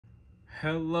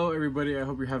Hello everybody, I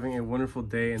hope you're having a wonderful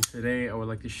day, and today I would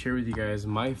like to share with you guys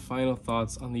my final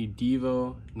thoughts on the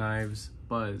Divo Knives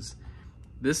Buzz.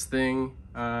 This thing,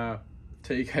 tell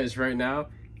you guys right now,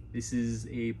 this is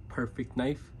a perfect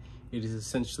knife. It is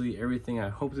essentially everything I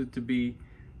hoped it to be.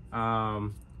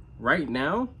 Right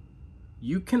now,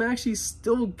 you can actually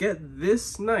still get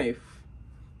this knife,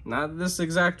 not this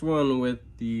exact one with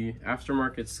the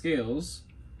aftermarket scales,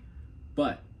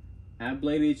 but at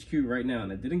Blade HQ right now,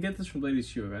 and I didn't get this from Blade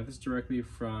HQ, I got this directly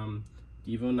from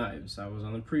Divo Knives. I was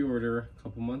on the pre-order a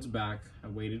couple months back. I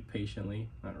waited patiently,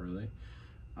 not really.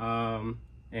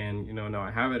 And you know, now I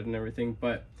have it and everything,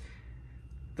 but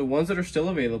the ones that are still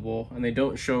available, and they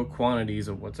don't show quantities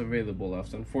of what's available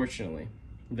left, unfortunately.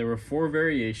 There were 4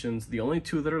 variations. The only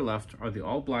 2 that are left are the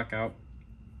all blackout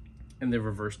and the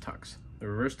reverse tux. The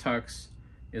reverse tux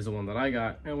is the one that I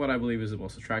got and what I believe is the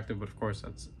most attractive, but of course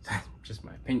that's just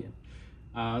my opinion.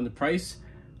 The price,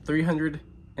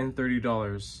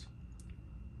 $330,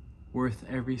 worth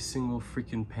every single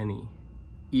freaking penny,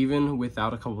 even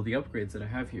without a couple of the upgrades that I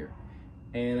have here.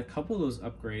 And a couple of those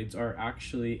upgrades are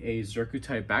actually a Zirku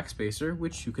type backspacer,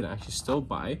 which you can actually still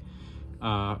buy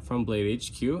from Blade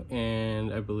HQ,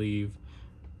 and I believe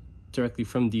directly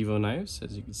from Divo Knives,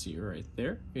 as you can see right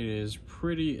there. It is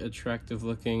pretty attractive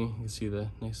looking. You can see the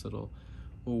nice little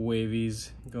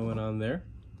wavies going on there.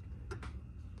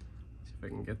 See if I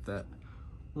can get that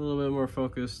a little bit more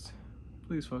focused.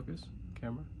 Please focus,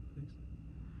 camera, please.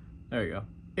 There you go.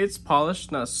 It's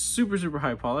polished, not super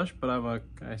high polish, but I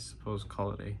suppose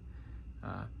call it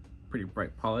a pretty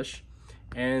bright polish.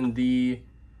 And the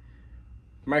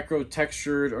micro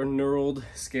textured or knurled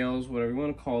scales, whatever you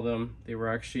want to call them, they were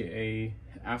actually a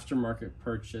aftermarket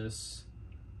purchase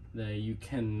that you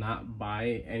cannot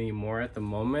buy anymore at the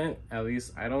moment. At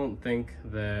least I don't think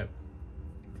that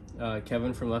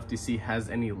Kevin from Left DC has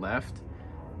any left.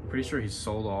 I'm pretty sure he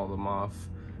sold all of them off.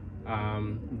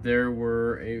 There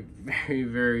were a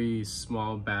very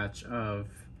small batch of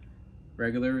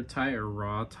regular tie or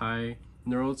raw tie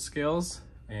knurled scales,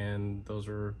 and those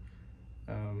were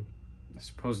I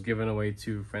suppose given away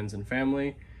to friends and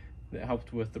family that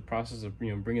helped with the process of, you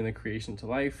know, bringing the creation to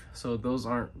life. So those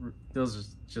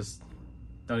just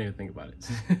don't even think about it.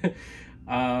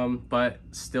 But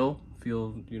still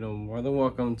feel, you know, more than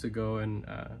welcome to go and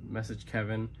message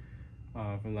Kevin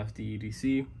from Lefty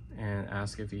EDC and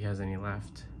ask if he has any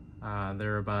left.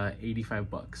 They're about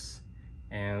 85 bucks,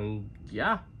 and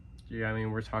yeah, I mean,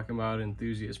 we're talking about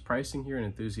enthusiast pricing here, an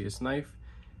enthusiast knife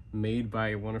made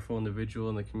by a wonderful individual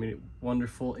in the community,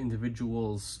 wonderful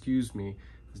individuals, excuse me.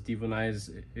 Divo Knives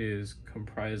is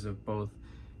comprised of both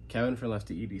Kevin from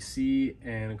Lefty EDC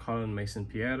and Colin Mason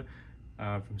Pierre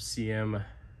from CM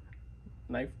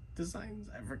Knife Designs.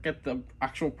 I forget the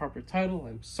actual proper title,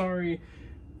 I'm sorry.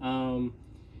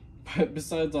 But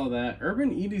besides all that,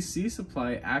 Urban EDC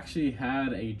Supply actually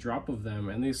had a drop of them,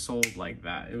 and they sold like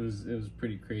that. It was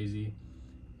pretty crazy.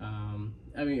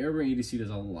 I mean, Urban EDC does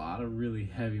a lot of really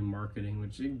heavy marketing,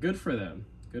 which is good for them.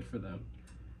 Good for them.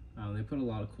 They put a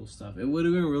lot of cool stuff. It would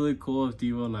have been really cool if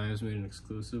Divo Knives made an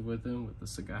exclusive with them, with the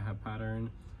Sagaha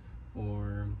pattern,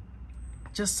 or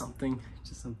just something,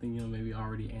 you know, maybe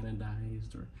already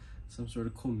anodized, or some sort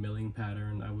of cool milling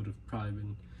pattern. I would have probably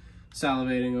been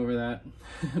salivating over that.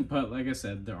 But like I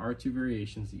said, there are 2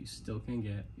 variations that you still can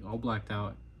get, all blacked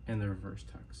out and the reverse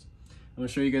tux. I'm gonna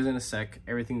show you guys in a sec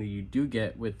everything that you do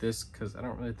get with this, because I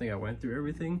don't really think I went through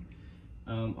everything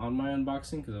on my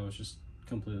unboxing, because I was just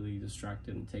completely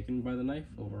distracted and taken by the knife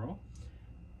overall.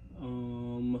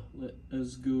 Let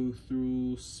us go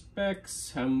through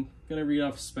specs. I'm gonna read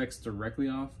off specs directly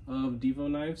off of Divo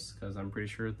Knives, because I'm pretty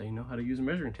sure they know how to use a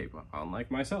measuring tape, unlike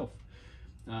myself.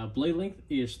 Blade length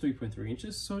is 3.3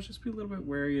 inches, so just be a little bit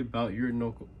wary about your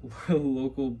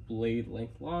local blade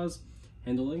length laws.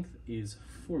 Handle length is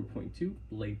 4.2,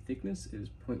 blade thickness is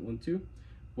 0.12,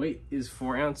 weight is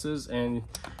 4 ounces, and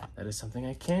that is something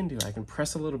I can do. I can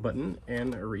press a little button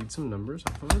and read some numbers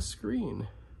off of the screen.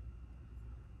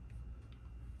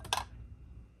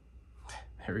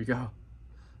 There we go.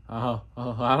 Oh,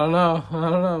 I don't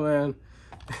know, man.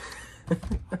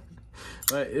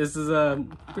 But this is a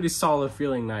pretty solid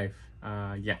feeling knife.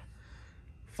 Yeah,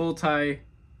 full tie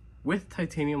with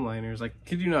titanium liners. Like,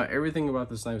 kid you not, everything about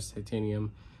this knife is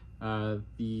titanium. Not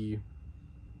the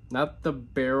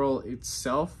barrel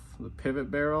itself, the pivot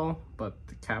barrel, but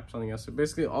the caps on the outside.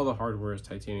 Basically all the hardware is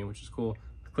titanium, which is cool.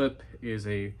 The clip is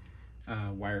a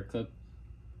wire clip.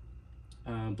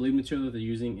 Blade material that they're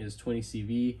using is 20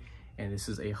 CV, and this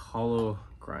is a hollow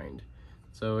grind.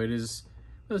 So it is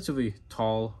relatively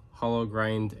tall, hollow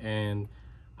grind, and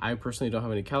I personally don't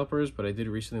have any calipers, but I did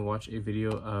recently watch a video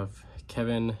of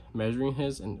Kevin measuring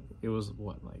his, and it was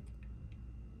what, like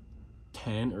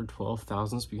 10 or 12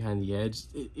 thousandths behind the edge.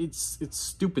 It's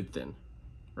stupid thin,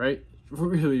 right?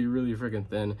 Really, really freaking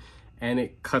thin, and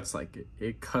it cuts like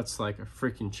it cuts like a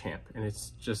freaking champ, and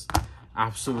it's just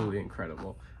absolutely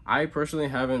incredible. I personally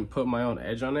haven't put my own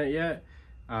edge on it yet,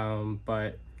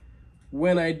 but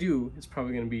when I do, it's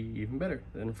probably going to be even better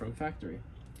than from factory.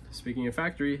 Speaking of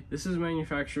factory, this is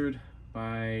manufactured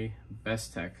by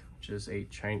Best Tech, which is a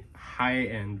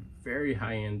high-end, very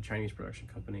high-end Chinese production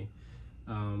company.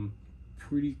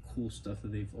 Pretty cool stuff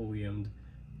that they've OEM'd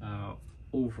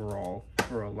overall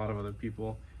for a lot of other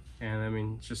people, and I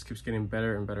mean, it just keeps getting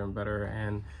better and better and better.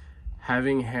 And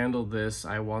having handled this,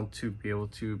 I want to be able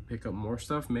to pick up more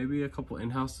stuff, maybe a couple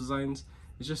in-house designs.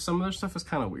 It's just some of their stuff is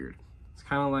kind of weird. It's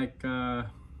kind of like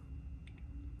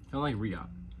Riot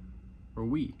or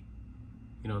We.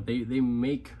 You know, they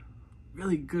make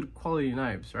really good quality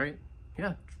knives, right?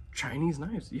 Yeah, Chinese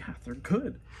knives, yeah, they're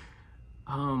good.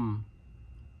 But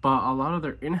a lot of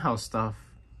their in-house stuff,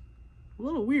 a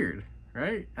little weird,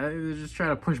 right? They're just trying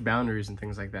to push boundaries and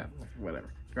things like that.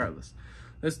 Whatever, regardless.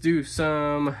 Let's do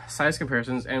some size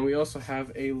comparisons, and we also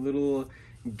have a little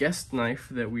guest knife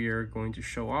that we are going to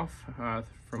show off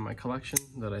from my collection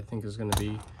that I think is going to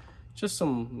be just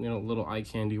some, you know, little eye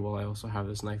candy while I also have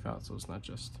this knife out, so it's not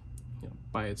just, you know,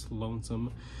 by its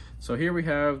lonesome. So here we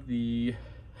have the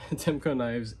Temco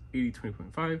Knives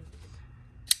 80-20.5,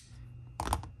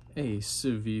 a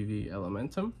Civivi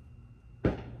Elementum.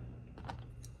 We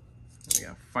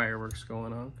got fireworks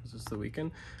going on because it's the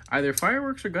weekend. Either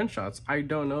fireworks or gunshots. I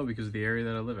don't know because of the area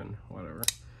that I live in. Whatever.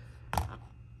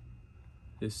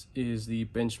 This is the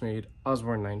Benchmade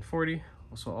Osborne 940.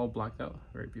 Also all blacked out.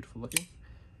 Very beautiful looking.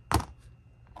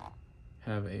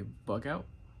 Have a bug out.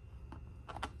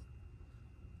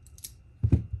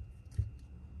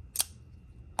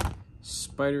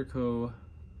 Spyderco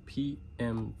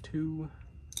PM2.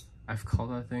 I've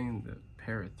called that thing the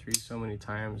Parrot 3 so many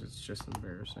times, it's just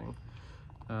embarrassing.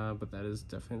 But that is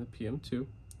definitely the PM2.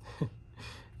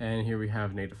 And here we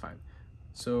have Native 5.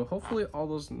 So hopefully all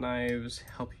those knives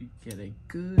help you get a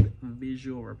good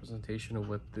visual representation of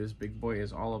what this big boy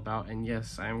is all about. And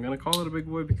yes, I am going to call it a big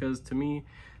boy because to me,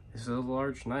 this is a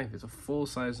large knife. It's a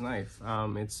full-size knife.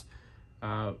 It's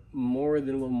more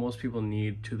than what most people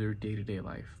need to their day-to-day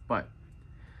life. But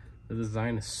the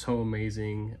design is so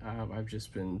amazing. I've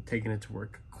just been taking it to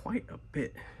work quite a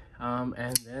bit.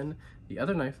 And then the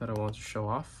other knife that I want to show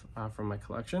off from my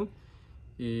collection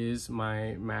is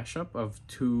my mashup of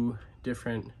two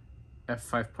different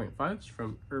F5.5s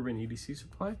from Urban EDC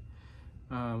Supply.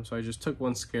 So I just took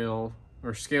one scale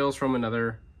or scales from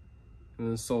another and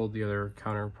then sold the other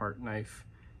counterpart knife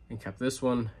and kept this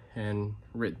one and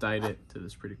dyed it to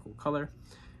this pretty cool color.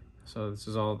 So this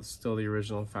is all still the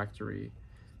original factory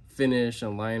finish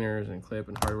and liners and clip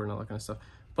and hardware and all that kind of stuff.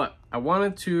 But I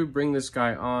wanted to bring this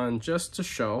guy on just to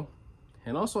show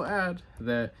and also add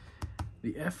that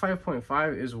the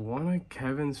F5.5 is one of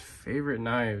Kevin's favorite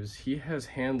knives. He has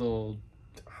handled,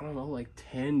 I don't know, like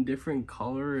 10 different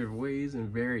color ways and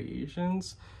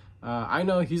variations. I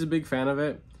know he's a big fan of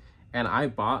it, and I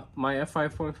bought my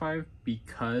F5.5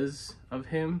 because of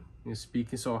him, you know,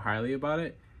 speaking so highly about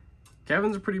it.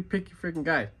 Kevin's a pretty picky freaking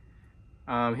guy.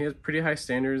 He has pretty high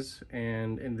standards,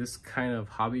 and in this kind of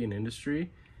hobby and industry,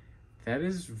 that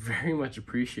is very much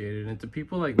appreciated. And to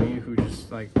people like me who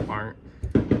just like aren't,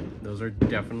 those are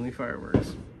definitely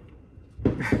fireworks.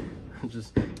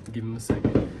 Just give him a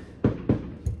second.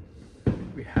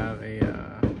 We have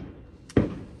a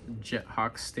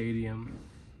Jethawk Stadium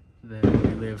that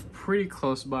we live pretty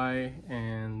close by,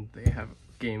 and they have a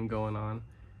game going on,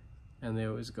 and they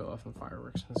always go off in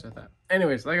fireworks and stuff like that.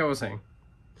 Anyways, like I was saying,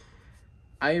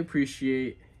 I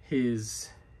appreciate his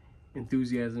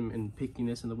enthusiasm and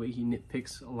pickiness and the way he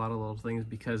nitpicks a lot of little things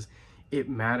because it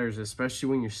matters, especially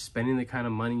when you're spending the kind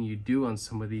of money you do on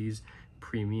some of these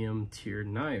premium tiered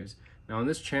knives. Now on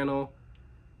this channel,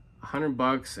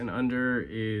 $100 and under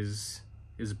is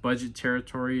budget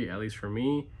territory, at least for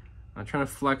me. I'm not trying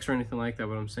to flex or anything like that,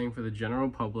 but I'm saying for the general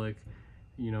public,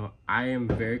 you know, I am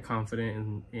very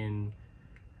confident in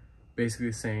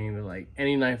basically saying that like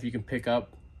any knife you can pick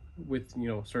up with, you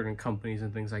know, certain companies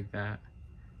and things like that,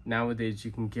 nowadays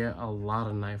you can get a lot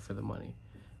of knife for the money.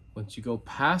 Once you go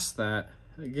past that,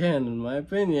 again, in my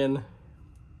opinion,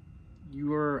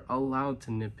 you are allowed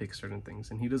to nitpick certain things,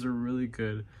 and he does a really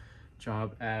good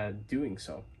job at doing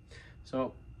so.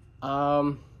 So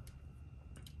I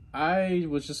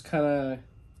was just kind of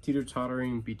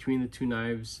teeter-tottering between the two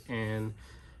knives and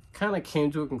kind of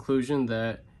came to a conclusion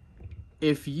that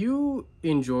if you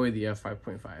enjoy the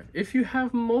F5.5, if you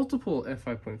have multiple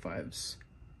F5.5s,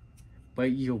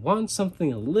 but you want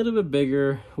something a little bit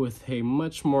bigger with a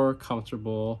much more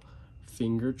comfortable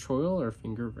finger choil or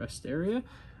finger rest area.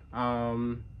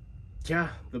 Yeah,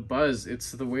 the Buzz,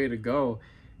 it's the way to go.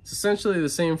 It's essentially the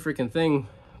same freaking thing,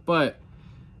 but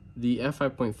the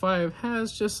F5.5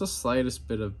 has just the slightest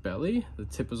bit of belly. The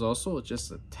tip is also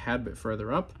just a tad bit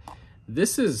further up.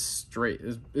 This is straight.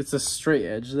 It's a straight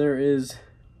edge. There is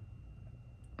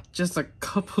just a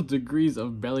couple degrees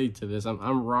of belly to this.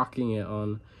 I'm rocking it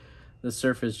on the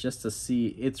surface just to see.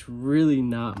 It's really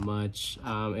not much.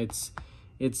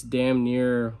 It's damn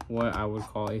near what I would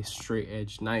call a straight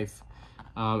edge knife.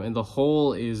 And the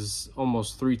hole is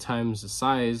almost 3 times the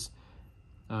size.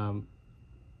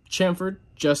 Chamfered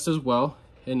just as well,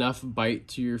 enough bite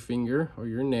to your finger or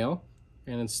your nail,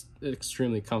 and it's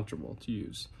extremely comfortable to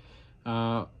use.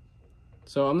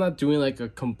 So I'm not doing like a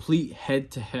complete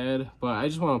head-to-head, but I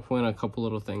just want to point out a couple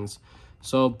little things.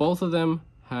 So both of them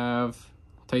have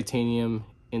titanium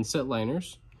inset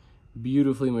liners,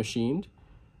 beautifully machined.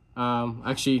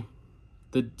 Actually,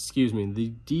 the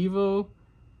Divo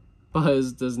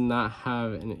Buzz does not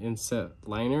have an inset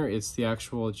liner. It's the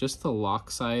actual, just the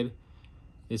lock side.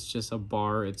 It's just a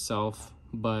bar itself,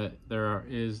 but there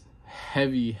is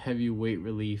heavy weight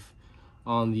relief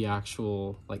on the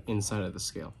actual like inside of the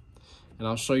scale. And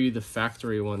I'll show you the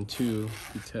factory one too,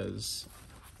 because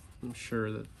I'm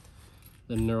sure that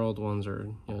the knurled ones are,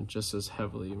 you know, just as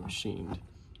heavily machined.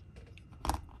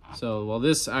 So while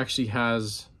this actually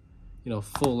has, you know,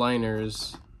 full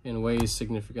liners and weighs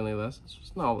significantly less, it's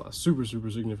just not super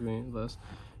significantly less.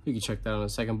 You can check that out in a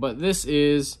second. But this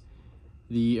is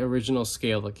the original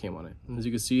scale that came on it. And as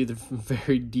you can see, the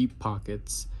very deep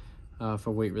pockets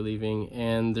for weight relieving,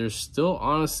 and there's still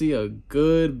honestly a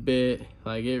good bit,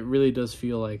 like it really does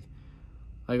feel like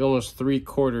almost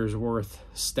 3/4 worth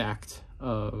stacked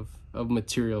of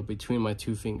material between my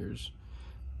 2 fingers.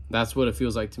 That's what it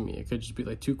feels like to me. It could just be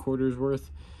like 2/4 worth,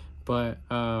 but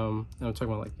I'm talking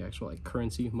about like the actual like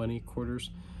currency, money, quarters,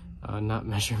 not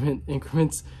measurement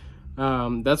increments.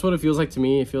 That's what it feels like to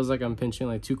me. It feels like I'm pinching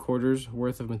like 2/4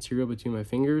 worth of material between my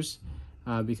fingers,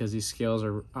 because these scales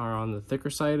are on the thicker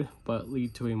side, but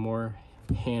lead to a more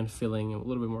hand-filling and a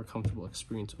little bit more comfortable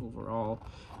experience overall.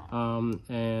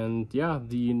 And yeah,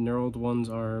 the knurled ones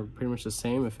are pretty much the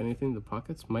same. If anything, the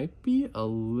pockets might be a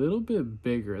little bit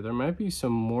bigger. There might be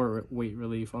some more weight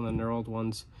relief on the knurled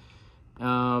ones.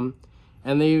 And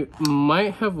they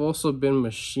might have also been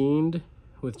machined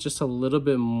with just a little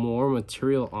bit more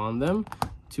material on them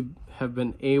to have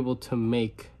been able to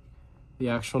make the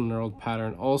actual knurled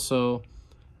pattern. Also,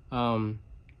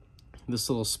 this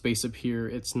little space up here,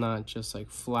 it's not just like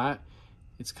flat,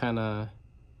 it's kind of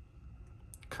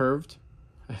curved.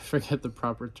 I forget the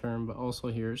proper term, but also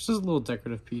here, it's just a little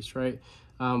decorative piece, right?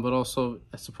 But also,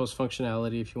 I suppose,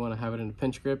 functionality if you want to have it in a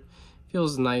pinch grip.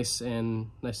 Feels nice and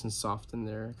soft in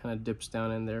there, kind of dips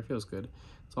down in there, feels good.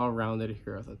 It's all rounded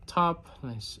here at the top,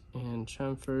 nice and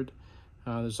chamfered.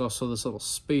 There's also this little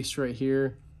space right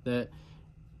here that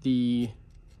the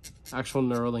actual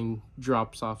knurling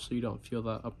drops off, so you don't feel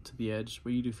that up to the edge,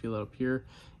 but you do feel it up here.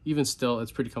 Even still,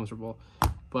 it's pretty comfortable.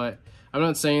 But I'm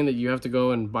not saying that you have to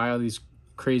go and buy all these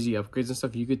crazy upgrades and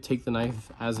stuff. You could take the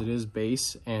knife as it is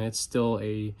base, and it's still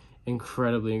a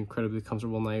incredibly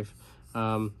comfortable knife.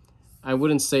 I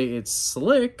wouldn't say it's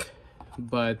slick,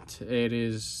 but it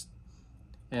is,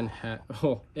 and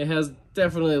it has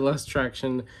definitely less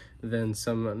traction than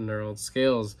some knurled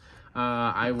scales.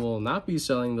 I will not be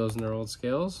selling those knurled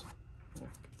scales. Get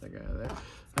that guy out of there.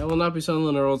 I will not be selling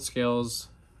the knurled scales.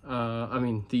 I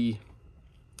mean the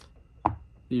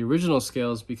original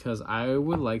scales, because I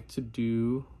would like to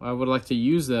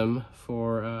use them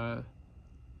for a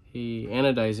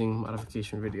anodizing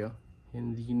modification video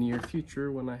in the near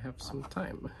future when I have some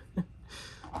time.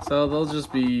 So they'll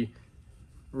just be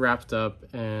wrapped up,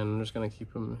 and I'm just gonna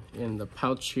keep them in the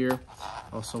pouch here.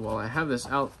 Also, while I have this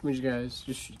out, let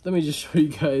me just show you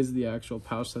guys the actual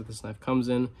pouch that this knife comes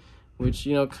in, which,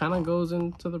 you know, kind of goes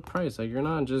into the price. Like, you're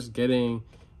not just getting,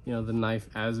 you know, the knife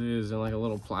as is in like a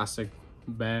little plastic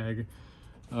bag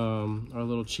or a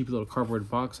little cheap little cardboard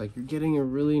box. Like, you're getting a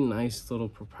really nice little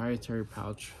proprietary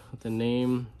pouch with the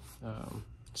name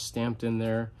stamped in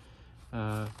there.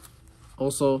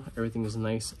 Also, everything is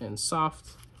nice and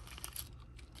soft.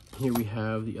 Here we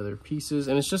have the other pieces,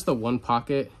 and it's just the one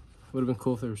pocket. Would have been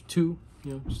cool if there was 2,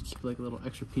 you know, just keep like little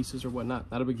extra pieces or whatnot.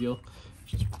 Not a big deal,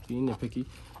 just being nitpicky.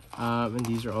 And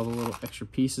these are all the little extra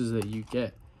pieces that you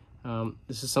get.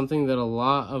 This is something that a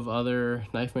lot of other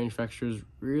knife manufacturers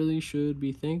really should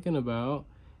be thinking about,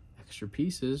 extra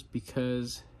pieces,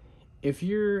 because if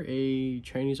you're a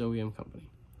Chinese OEM company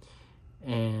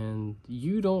and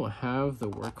you don't have the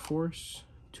workforce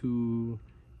to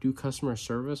do customer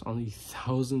service on the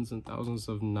thousands and thousands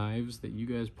of knives that you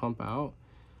guys pump out,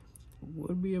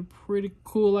 would be a pretty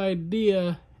cool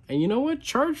idea. And you know what?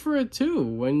 Charge for it too.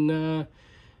 When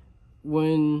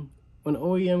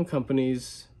OEM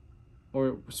companies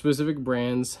or specific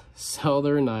brands sell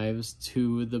their knives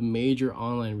to the major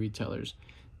online retailers,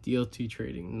 DLT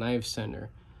Trading, Knife Center,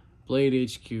 Blade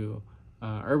HQ,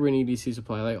 Urban EDC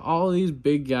Supply, like all these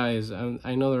big guys.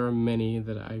 I know there are many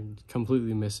that I'm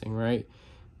completely missing, right?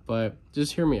 But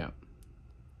just hear me out.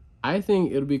 I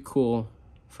think it'll be cool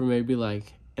for maybe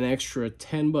like an extra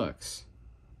 $10,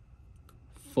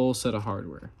 full set of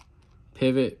hardware,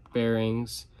 pivot,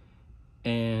 bearings,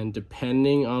 and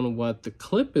depending on what the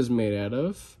clip is made out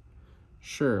of,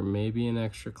 sure, maybe an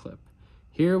extra clip.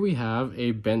 Here we have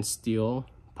a bent steel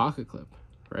pocket clip,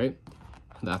 right?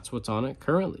 That's what's on it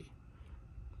currently.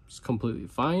 It's completely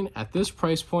fine. At this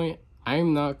price point,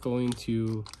 I'm not going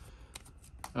to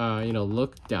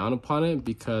look down upon it,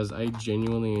 because I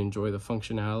genuinely enjoy the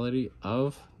functionality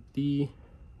of the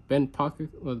bent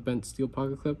steel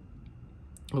pocket clip,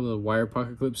 or the wire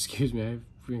pocket clip, excuse me, I've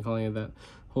been calling it that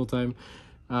whole time.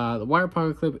 The wire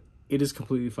pocket clip, it is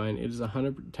completely fine. It is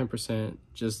 110%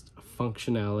 just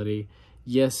functionality.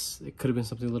 Yes, it could have been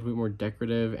something a little bit more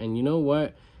decorative, and you know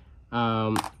what?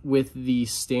 With the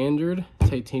standard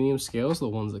titanium scales, the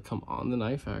ones that come on the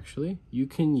knife, actually, you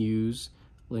can use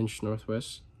Lynch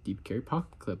Northwest deep carry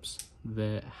pocket clips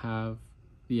that have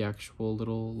the actual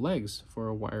little legs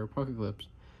for wire pocket clips.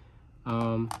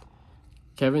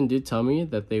 Kevin did tell me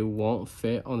that they won't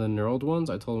fit on the knurled ones.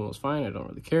 I told him it was fine. I don't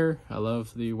really care. I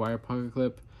love the wire pocket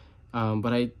clip.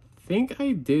 But I think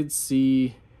I did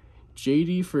see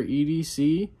JD for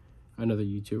EDC, another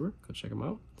YouTuber, go check him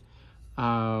out.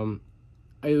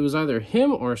 It was either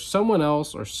him or someone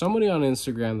else or somebody on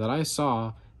Instagram that I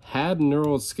saw had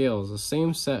knurled scales, the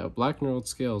same set of black knurled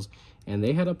scales, and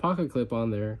they had a pocket clip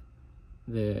on there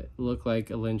that looked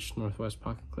like a Lynch Northwest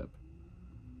pocket clip.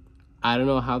 I don't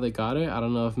know how they got it. I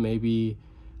don't know if maybe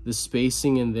the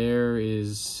spacing in there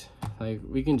is like,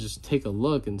 we can just take a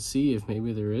look and see if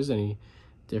maybe there is any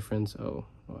difference. Oh,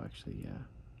 actually, yeah.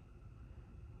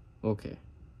 Okay,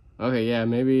 yeah,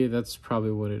 maybe that's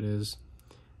probably what it is.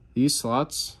 These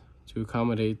slots to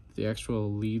accommodate the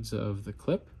actual leads of the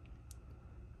clip,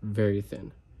 very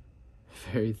thin,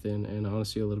 and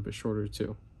honestly a little bit shorter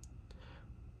too.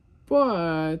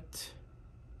 But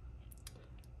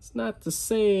it's not to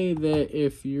say that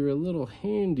if you're a little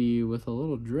handy with a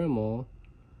little Dremel,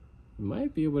 you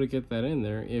might be able to get that in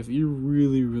there if you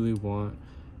really, really want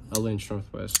a Lynch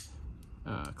Northwest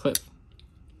clip.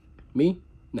 Me?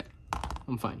 Nah,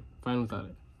 I'm fine without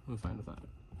it.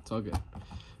 It's all good.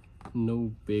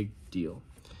 No big deal.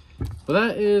 But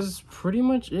that is pretty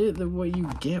much it, what you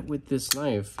get with this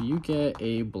knife. You get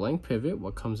a blank pivot.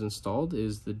 What comes installed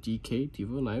is the DK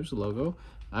Divo Knives logo,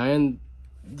 and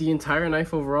the entire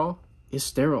knife overall is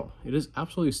sterile. It is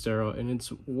absolutely sterile, and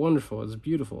it's wonderful. It's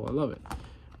beautiful. I love it.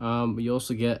 But you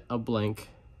also get a blank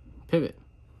pivot.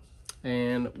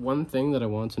 And one thing that I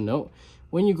want to note,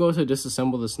 when you go to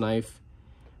disassemble this knife,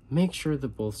 make sure that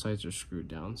both sides are screwed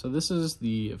down. So this is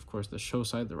of course, the show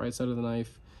side, the right side of the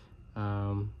knife.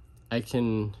 I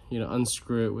can,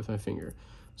 unscrew it with my finger.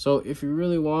 So if you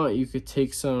really want, you could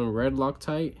take some red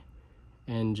Loctite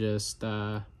and just,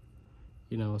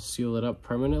 seal it up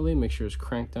permanently. Make sure it's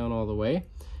cranked down all the way.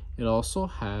 It also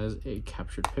has a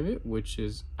captured pivot, which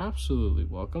is absolutely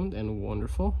welcomed and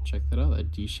wonderful. Check that out,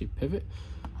 that D-shaped pivot.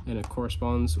 And it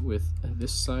corresponds with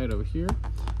this side over here,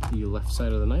 the left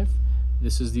side of the knife.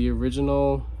 This is the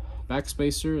original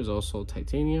backspacer, is also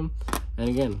titanium. And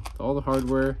again, all the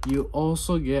hardware. You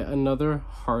also get another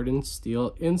hardened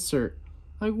steel insert.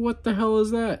 Like, what the hell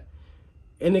is that?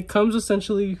 And it comes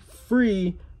essentially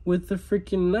free with the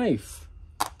freaking knife.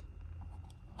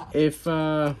 If,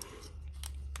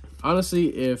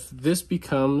 honestly, if this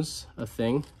becomes a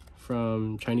thing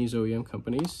from Chinese OEM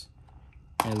companies,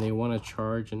 and they want to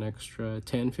charge an extra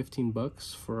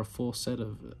 $10-15 for a full set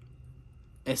of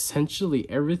essentially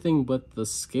everything but the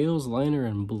scales, liner,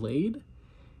 and blade,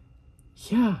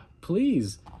 yeah,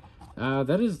 please. That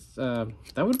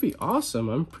would be awesome.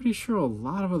 I'm pretty sure a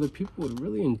lot of other people would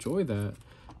really enjoy that,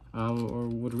 or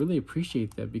would really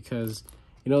appreciate that, because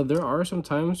there are some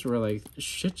times where like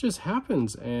shit just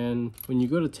happens, and when you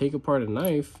go to take apart a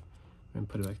knife and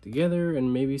put it back together,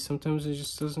 and maybe sometimes it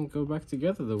just doesn't go back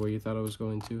together the way you thought it was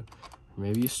going to.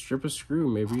 Maybe you strip a screw,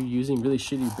 maybe you're using really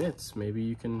shitty bits, maybe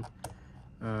you can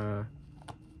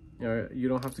you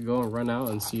don't have to go and run out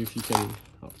and see if you can,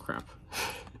 oh crap,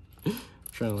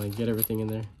 trying to like get everything in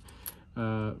there.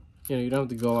 you know, you don't have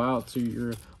to go out to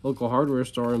your local hardware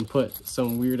store and put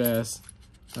some weird ass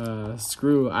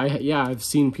screw. I've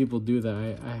seen people do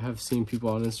that. I have seen people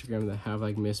on Instagram that have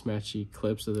like mismatchy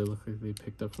clips that they look like they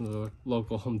picked up from the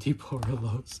local Home Depot or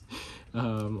Lowe's,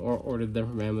 or ordered them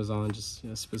from Amazon, just, you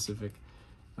know, specific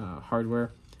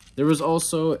hardware. There was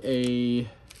also a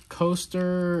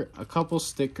coaster, a couple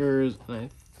stickers, and I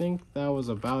think that was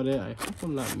about it. I hope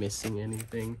I'm not missing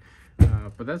anything,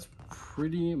 but that's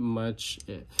pretty much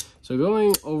it. So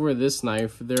going over this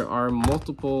knife, there are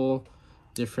multiple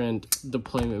different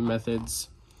deployment methods.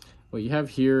 What you have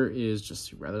here is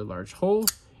just a rather large hole.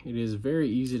 It is very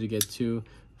easy to get to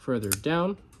further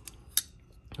down,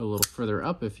 a little further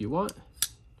up if you want.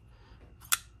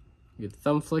 You could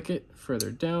thumb flick it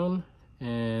further down,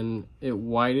 and it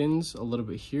widens a little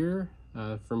bit here.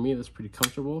 For me, that's pretty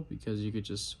comfortable because you could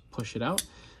just push it out.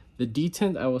 The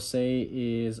detent, I will say,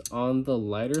 is on the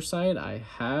lighter side. I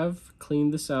have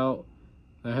cleaned this out.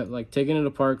 I have like taken it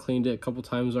apart, cleaned it a couple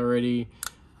times already,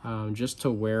 just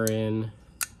to wear in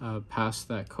past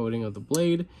that coating of the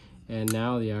blade. And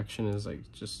now the action is like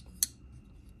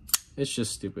it's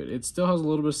just stupid. It still has a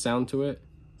little bit of sound to it.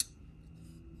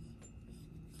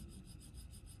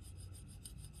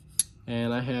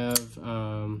 And I have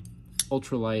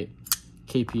ultralight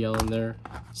KPL in there,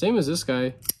 same as this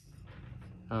guy,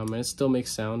 and it still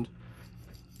makes sound.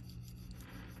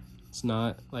 It's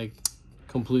not like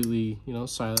completely, you know,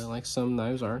 silent like some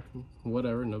knives are.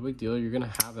 Whatever, no big deal. You're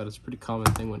gonna have that. It's a pretty common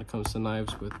thing when it comes to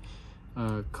knives with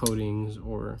coatings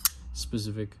or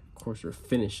specific coarser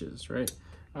finishes, right?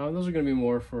 Those are gonna be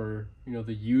more for, you know,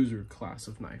 the user class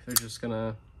of knife. They're just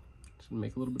gonna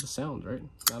make a little bit of sound, right?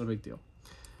 Not a big deal.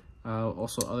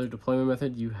 Also, other deployment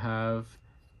method, you have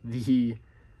the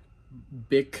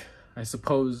Bic, I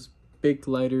suppose, Bic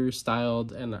lighter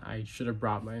styled, and I should have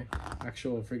brought my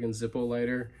actual freaking Zippo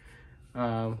lighter,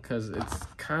 because it's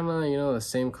kind of, you know, the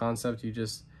same concept. You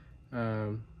just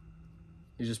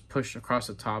push across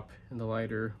the top and the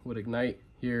lighter would ignite.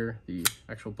 Here the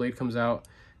actual blade comes out.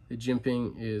 The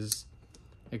jimping is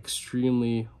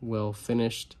extremely well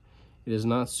finished. It is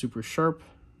not super sharp.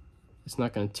 It's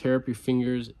not going to tear up your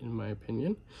fingers, in my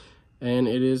opinion. And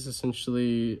it is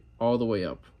essentially all the way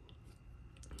up.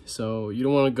 So you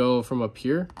don't want to go from up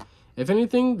here. If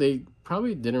anything, they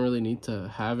probably didn't really need to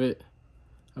have it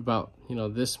about, you know,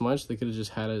 this much. They could have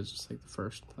just had it just like the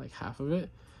first like half of it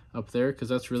up there, because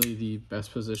that's really the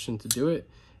best position to do it.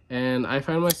 And I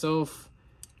find myself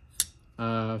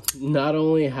not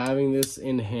only having this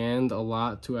in hand a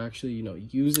lot to actually, you know,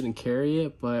 use it and carry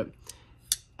it, but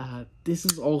this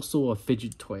is also a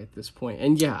fidget toy at this point.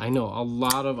 And yeah, I know a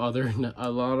lot of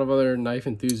other knife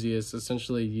enthusiasts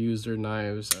essentially use their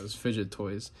knives as fidget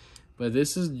toys, but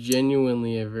this is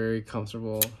genuinely a very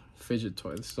comfortable fidget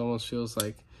toy. This almost feels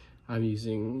like I'm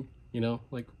using, you know,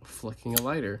 like flicking a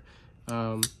lighter.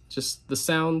 Just the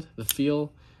sound, the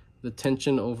feel, the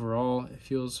tension overall, it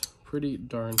feels pretty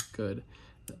darn good.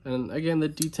 And again, the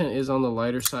detent is on the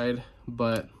lighter side,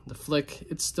 but the flick,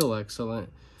 it's still excellent.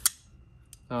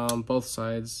 Both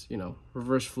sides, you know,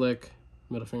 reverse flick,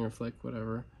 middle finger flick,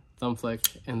 whatever, thumb flick,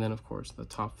 and then of course the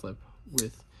top flip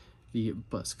with the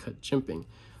buzz cut jimping.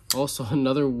 Also,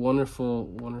 another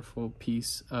wonderful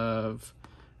piece of,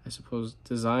 I suppose,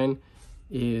 design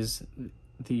is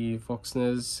the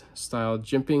Voxnez style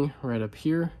jimping right up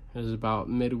here. It is about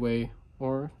midway,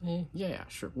 or yeah,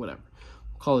 sure, whatever.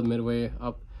 We'll call it midway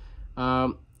up.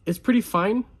 It's pretty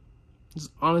fine. There's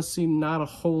honestly not a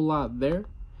whole lot there,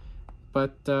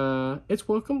 but it's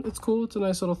welcome. It's cool. It's a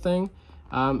nice little thing.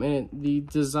 And the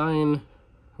design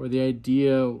or the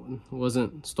idea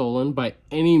wasn't stolen by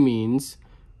any means.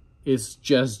 It's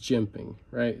just jimping,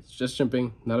 right? It's just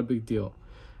jimping, not a big deal.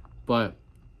 But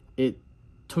it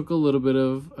took a little bit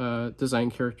of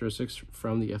design characteristics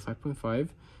from the F5.5,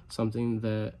 something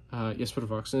that Jesper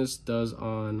Voxnez does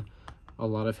on a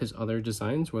lot of his other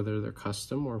designs, whether they're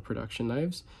custom or production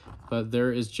knives. But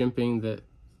there is jimping that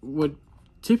would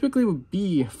typically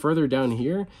be further down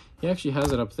here. He actually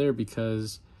has it up there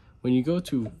because when you go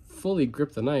to fully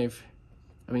grip the knife,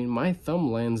 I mean, my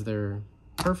thumb lands there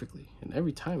perfectly, and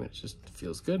every time it just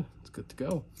feels good. It's good to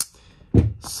go.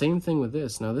 Same thing with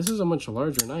this. Now, this is a much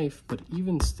larger knife, but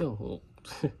even still,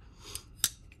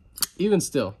 even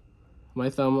still, my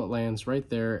thumb lands right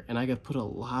there, and I could put a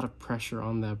lot of pressure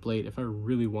on that blade if I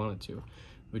really wanted to,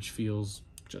 which feels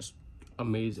just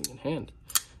amazing in hand.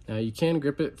 Now, you can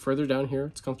grip it further down here.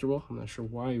 It's comfortable. I'm not sure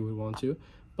why you would want to,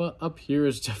 but up here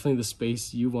is definitely the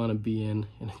space you want to be in,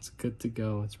 and it's good to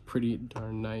go. It's pretty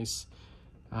darn nice.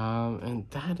 And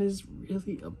that is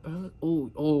really about,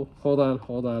 oh,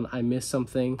 hold on. I missed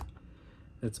something.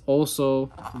 It's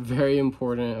also very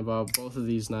important about both of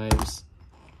these knives.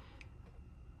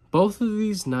 Both of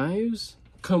these knives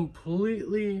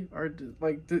completely are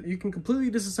like, you can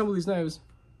completely disassemble these knives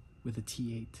with a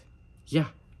T8. Yeah,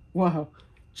 wow,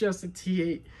 just a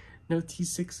T8. No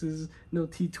T6s, no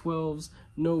T12s,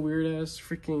 no weird ass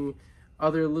freaking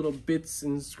other little bits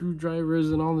and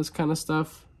screwdrivers and all this kind of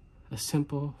stuff. A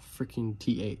simple freaking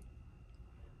T8.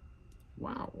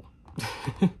 Wow.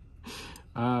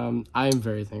 I am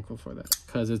very thankful for that,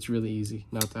 because it's really easy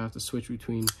not to have to switch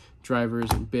between drivers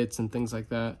and bits and things like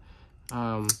that.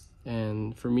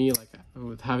 And for me, like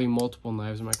with having multiple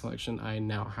knives in my collection, I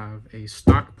now have a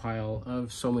stockpile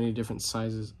of so many different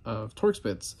sizes of Torx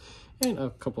bits and a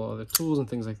couple other tools and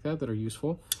things like that that are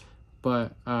useful.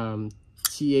 But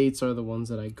T8s are the ones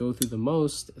that I go through the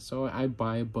most, so I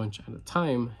buy a bunch at a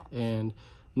time. And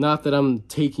not that I'm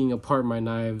taking apart my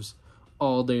knives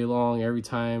all day long, every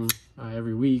time,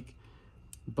 every week,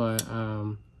 but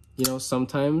you know,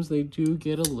 sometimes they do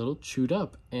get a little chewed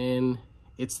up, and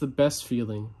it's the best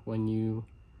feeling when you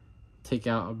take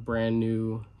out a brand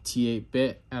new T8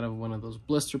 bit out of one of those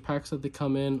blister packs that they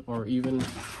come in, or even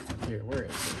here, where is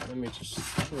it? Let me just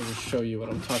show you what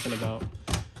I'm talking about.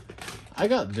 I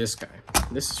got this guy.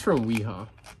 This is from Weehaw.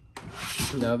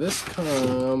 Now this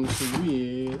comes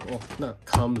with, well, not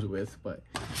comes with, but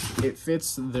it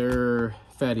fits their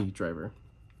fatty driver.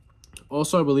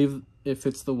 Also, I believe it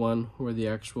fits the one where the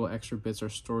actual extra bits are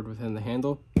stored within the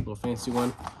handle, little fancy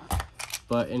one.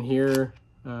 But in here,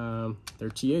 they're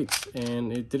T8s,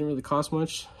 and it didn't really cost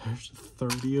much. There's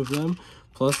 30 of them.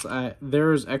 Plus,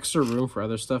 there's extra room for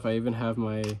other stuff. I even have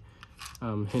my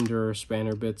hinder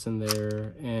spanner bits in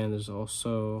there, and there's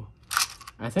also,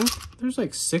 I think there's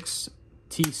like 6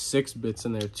 T6 bits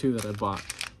in there too that I bought.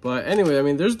 But anyway, I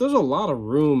mean, there's a lot of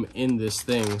room in this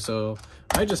thing, so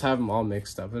I just have them all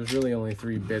mixed up. There's really only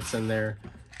 3 bits in there,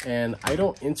 and I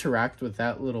don't interact with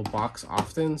that little box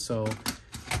often, so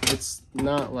it's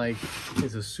not like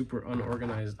it's a super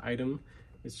unorganized item.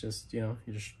 It's just, you know,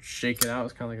 you just shake it out.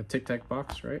 It's kind of like a Tic Tac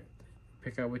box, right?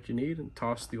 Pick out what you need and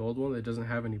toss the old one that doesn't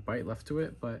have any bite left to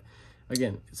it. But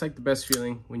again, it's like the best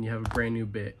feeling when you have a brand new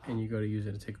bit and you go to use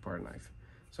it to take apart a knife.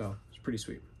 So it's pretty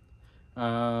sweet.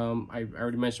 I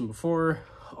already mentioned before,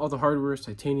 all the hardware is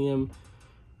titanium.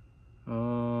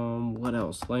 What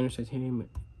else? Liner titanium,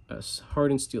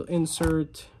 hardened steel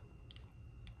insert.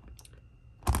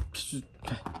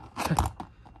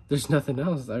 There's nothing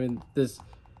else. I mean, this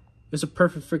is a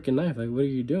perfect freaking knife. Like, what are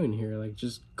you doing here? Like,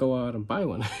 just go out and buy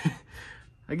one.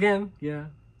 Again, yeah,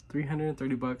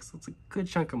 330 bucks. That's a good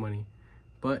chunk of money.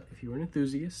 But if you're an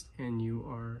enthusiast and you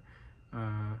are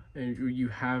and you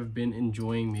have been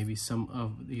enjoying maybe some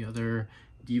of the other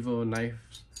Divo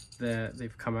knives that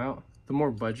they've come out, the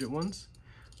more budget ones,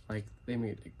 like they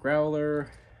made a growler,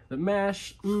 the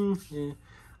mash,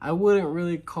 I wouldn't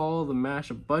really call the mash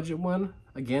a budget one,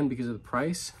 again, because of the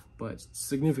price, but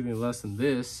significantly less than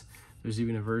this. There's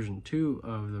even a version 2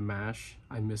 of the mash.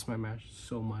 I miss my mash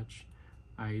so much.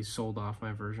 I sold off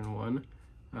my version 1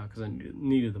 because I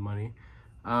needed the money.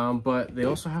 But they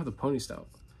also have the pony stout.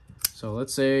 So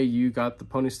let's say you got the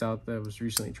pony stout that was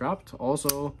recently dropped.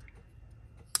 Also,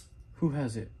 who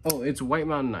has it? Oh, it's White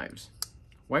Mountain Knives.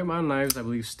 White Mountain Knives, I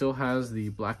believe, still has the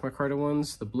black micarta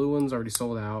ones. The blue ones already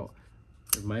sold out.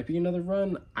 There might be another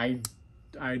run. I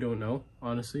don't know,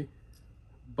 honestly.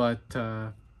 But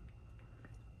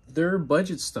their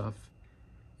budget stuff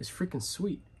is freaking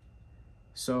sweet.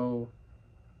 So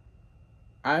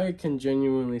I can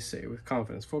genuinely say with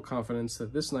confidence, full confidence,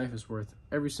 that this knife is worth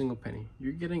every single penny.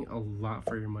 You're getting a lot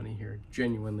for your money here,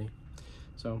 genuinely.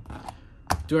 So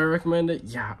do I recommend it?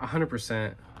 Yeah,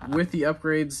 100%. With the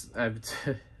upgrades,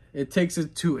 it takes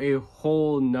it to a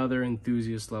whole nother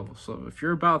enthusiast level. So if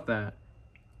you're about that,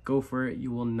 go for it.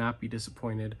 You will not be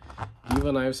disappointed.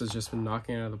 Divo Knives has just been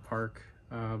knocking it out of the park.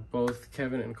 Both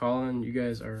Kevin and Colin, you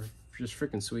guys are just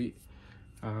freaking sweet.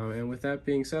 And with that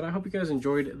being said, I hope you guys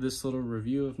enjoyed this little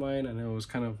review of mine. I know it was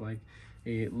kind of like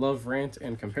a love rant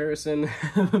and comparison,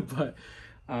 but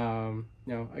you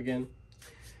know, again,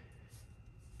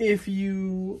 if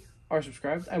you are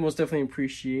subscribed, I most definitely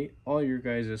appreciate all your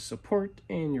guys' support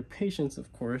and your patience,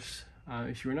 of course.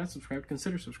 If you are not subscribed,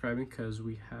 consider subscribing, because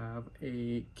we have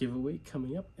a giveaway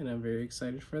coming up and I'm very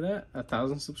excited for that.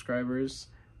 1,000 subscribers.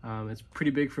 It's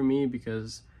pretty big for me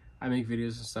because I make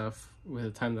videos and stuff with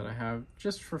the time that I have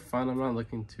just for fun. I'm not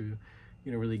looking to,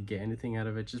 you know, really get anything out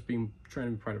of it, just trying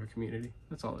to be part of a community.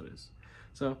 That's all it is.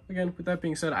 So again, with that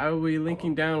being said, I will be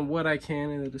linking down what I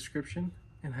can in the description,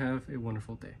 and have a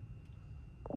wonderful day.